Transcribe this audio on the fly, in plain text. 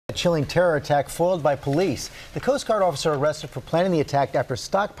A chilling terror attack foiled by police. The Coast Guard officer arrested for planning the attack after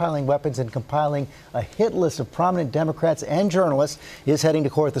stockpiling weapons and compiling a hit list of prominent Democrats and journalists is heading to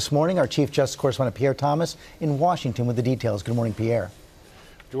court this morning. Our Chief Justice correspondent Pierre Thomas in Washington with the details. Good morning, Pierre.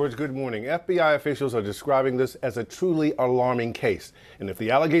 George, good morning. FBI officials are describing this as a truly alarming case. And if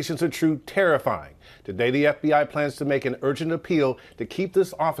the allegations are true, terrifying. Today, the FBI plans to make an urgent appeal to keep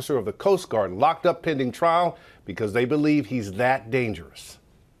this officer of the Coast Guard locked up pending trial because they believe he's that dangerous.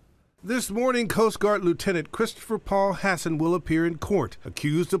 This morning, Coast Guard Lieutenant Christopher Paul Hasson will appear in court,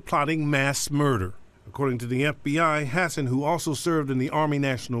 accused of plotting mass murder. According to the FBI, Hasson, who also served in the Army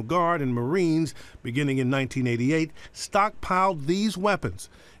National Guard and Marines beginning in 1988, stockpiled these weapons,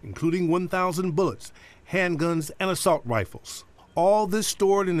 including 1,000 bullets, handguns, and assault rifles. All this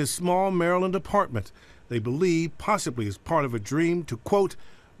stored in his small Maryland apartment, they believe possibly as part of a dream to, quote,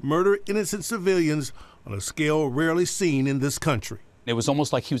 murder innocent civilians on a scale rarely seen in this country. It was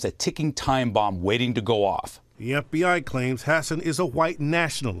almost like he was a ticking time bomb waiting to go off. The FBI claims Hasson is a white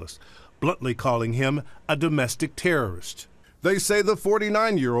nationalist, bluntly calling him a domestic terrorist. They say the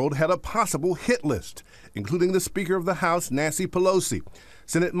 49-year-old had a possible hit list, including the Speaker of the House, Nancy Pelosi,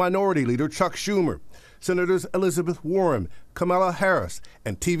 Senate Minority Leader Chuck Schumer, Senators Elizabeth Warren, Kamala Harris,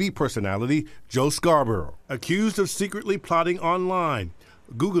 and TV personality Joe Scarborough, accused of secretly plotting online,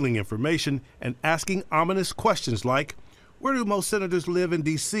 Googling information, and asking ominous questions like, where do most senators live in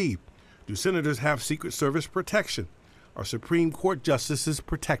D.C.? Do senators have Secret Service protection? Are Supreme Court justices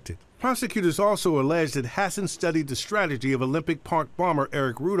protected? Prosecutors also allege that Hasson studied the strategy of Olympic Park bomber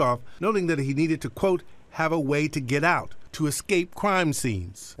Eric Rudolph, noting that he needed to, quote, have a way to get out, to escape crime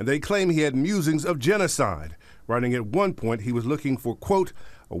scenes. And they claim he had musings of genocide, writing at one point he was looking for, quote,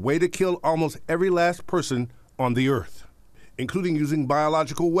 a way to kill almost every last person on the earth, including using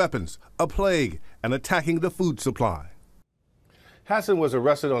biological weapons, a plague, and attacking the food supply. Hasson was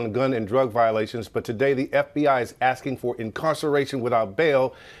arrested on gun and drug violations, but today the FBI is asking for incarceration without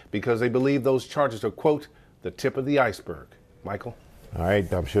bail because they believe those charges are, quote, the tip of the iceberg. Michael? All right,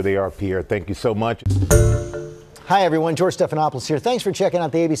 I'm sure they are, Pierre. Thank you so much. Hi, everyone. George Stephanopoulos here. Thanks for checking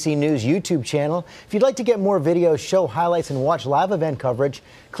out the ABC News YouTube channel. If you'd like to get more videos, show highlights, and watch live event coverage,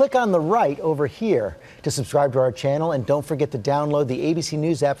 click on the right over here to subscribe to our channel. And don't forget to download the ABC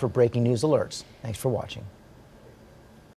News app for breaking news alerts. Thanks for watching.